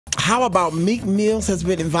how about Meek Mills has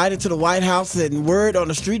been invited to the White House, and word on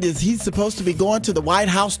the street is he's supposed to be going to the White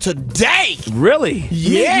House today. Really?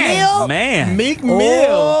 Yeah, man. Meek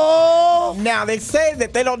Mills. Now they say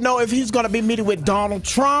that they don't know if he's going to be meeting with Donald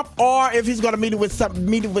Trump or if he's going to meet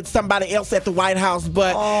with somebody else at the White House.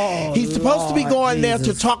 But he's supposed to be going there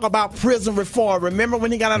to talk about prison reform. Remember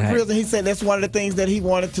when he got out of prison, he said that's one of the things that he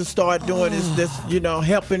wanted to start doing is this,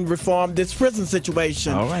 helping reform this prison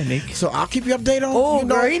situation. All right, Meek. So I'll keep you updated on.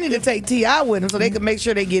 Girl, he need to take T.I. with him so they can make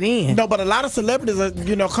sure they get in. No, but a lot of celebrities are,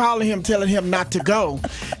 calling him, telling him not to go.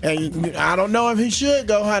 And I don't know if he should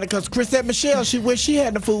go, honey, because Chrisette Michelle, she wish she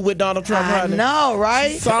had the food with Donald Trump, honey. I know,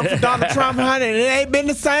 right? Song for Donald Trump, honey, and it ain't been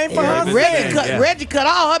the same for her. Reggie cut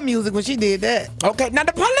all her music when she did that. Okay, now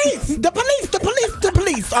the police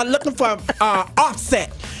are looking for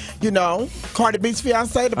Offset. Cardi B's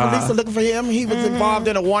fiance, the police are looking for him. He was involved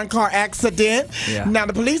in a one-car accident. Yeah. Now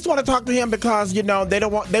the police want to talk to him because they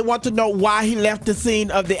want to know why he left the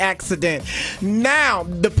scene of the accident. Now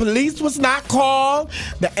the police was not called,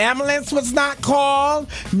 the ambulance was not called,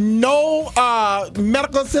 no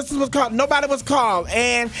medical assistance was called, nobody was called,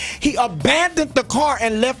 and he abandoned the car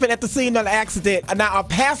and left it at the scene of the accident. Now a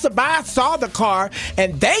passerby saw the car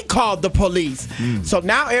and they called the police. So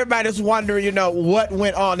now everybody's wondering, what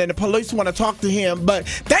went on, and the police want to talk to him, but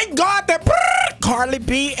thank God that Cardi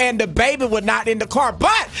B and the baby were not in the car,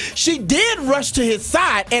 but she did rush to his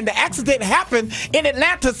side, and the accident happened in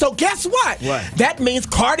Atlanta. So guess what? That means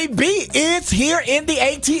Cardi B is here in the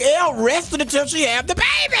ATL resting until she have the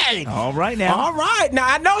baby. All right now. All right. Now,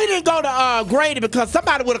 I know he didn't go to Grady because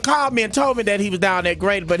somebody would have called me and told me that he was down at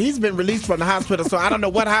Grady, but he's been released from the hospital, so I don't know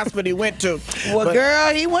what hospital he went to. Well,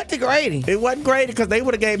 girl, he went to Grady. It wasn't Grady because they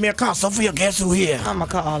would have gave me a call. Sophia, guess who here? I'm going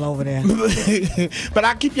to call over there. But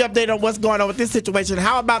I'll keep you updated on what's going on with this situation.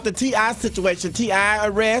 How about the T.I. situation? T.I.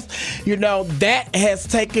 arrest, that has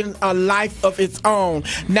taken a life of its own.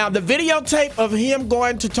 Now, the videotape of him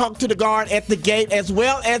going to talk to the guard at the gate, as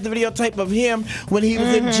well as the videotape of him when he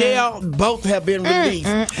was in jail, both have been released.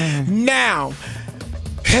 Now,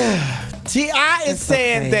 T.I. is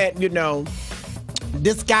saying that,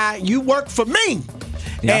 this guy, you work for me.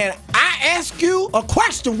 And I ask you a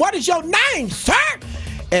question. What is your name, sir?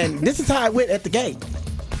 And this is how it went at the gate.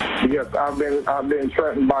 Yes, I've been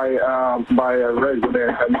threatened by a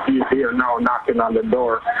resident, and he's here now knocking on the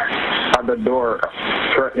door,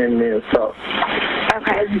 threatening me and stuff.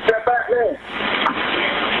 Okay. You step back there.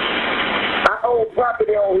 I own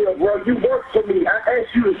property on here, bro. You work for me. I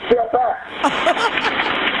asked you to step out.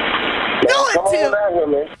 Do it, Tim.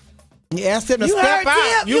 You asked him to step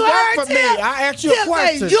out. You work for me. I asked you a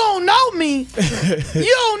question. You don't know me. You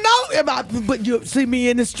don't know but you see me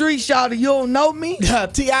in the street, shawty. You don't know me.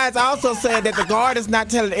 T.I. is also saying that the guard is not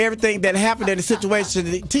telling everything that happened in the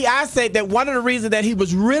situation. T.I. said that one of the reasons that he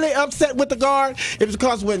was really upset with the guard is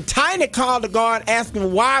because when Tiny called the guard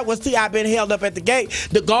asking why was T.I. being held up at the gate,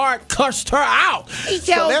 the guard cussed her out.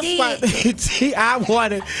 So that's why T.I.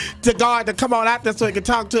 wanted the guard to come on out there so he could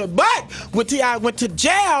talk to him. But when T.I. went to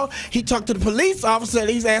jail, he talked to the police officer and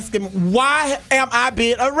he's asking, why am I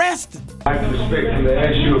being arrested? I respectfully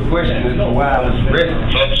ask you a question as to why I was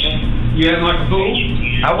arrested. You acting like a fool?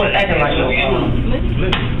 I wasn't acting like a fool.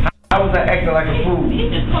 How was I acting like a fool?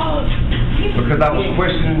 Because I was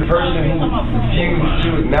questioning the person who refused to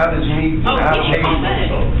acknowledge me. I paid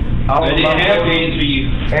all of my money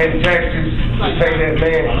and taxes to pay that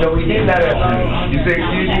man. No, he did not answer me. You say,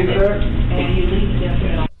 excuse me, sir?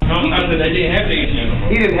 I said they didn't have to answer me.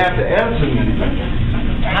 He didn't have to answer me.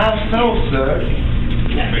 How so, sir?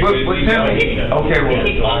 But tell me, okay,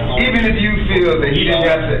 well, even if you feel that he didn't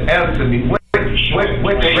have to answer me, what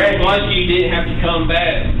the once you didn't have to come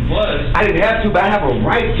back was? I didn't have to, but I have a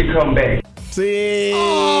right to come back. See?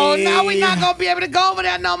 Oh, now we're not going to be able to go over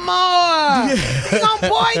there no more. We're going to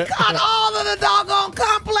boycott all of the doggone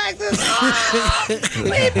complexes. Oh,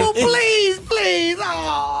 people, please.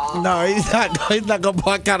 Oh. No, he's not going to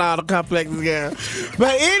boycott all the complexes, girl.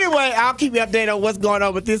 But anyway, I'll keep you updated on what's going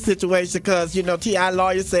on with this situation because, T.I.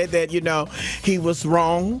 lawyer said that, he was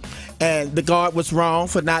wrong. And the guard was wrong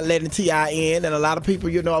for not letting T.I. in, and a lot of people,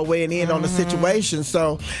 are weighing in on the situation.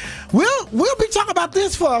 So we'll be talking about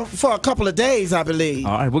this for a couple of days, I believe.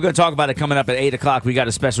 All right, we're going to talk about it coming up at 8 o'clock. We got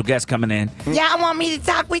a special guest coming in. Y'all want me to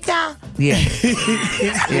talk with y'all? Yeah.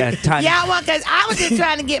 Yeah, Tanya. Y'all want, because I was just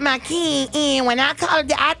trying to get my king in. When I called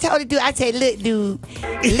him, I told the dude, I said, look, dude,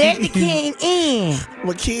 let the king in.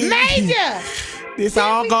 Well, king. Major! It's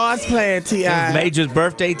all God's plan, T.I. It's Major's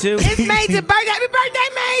birthday, too? It's Major's birthday. Happy birthday,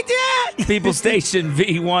 Major! People Station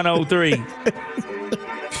V103.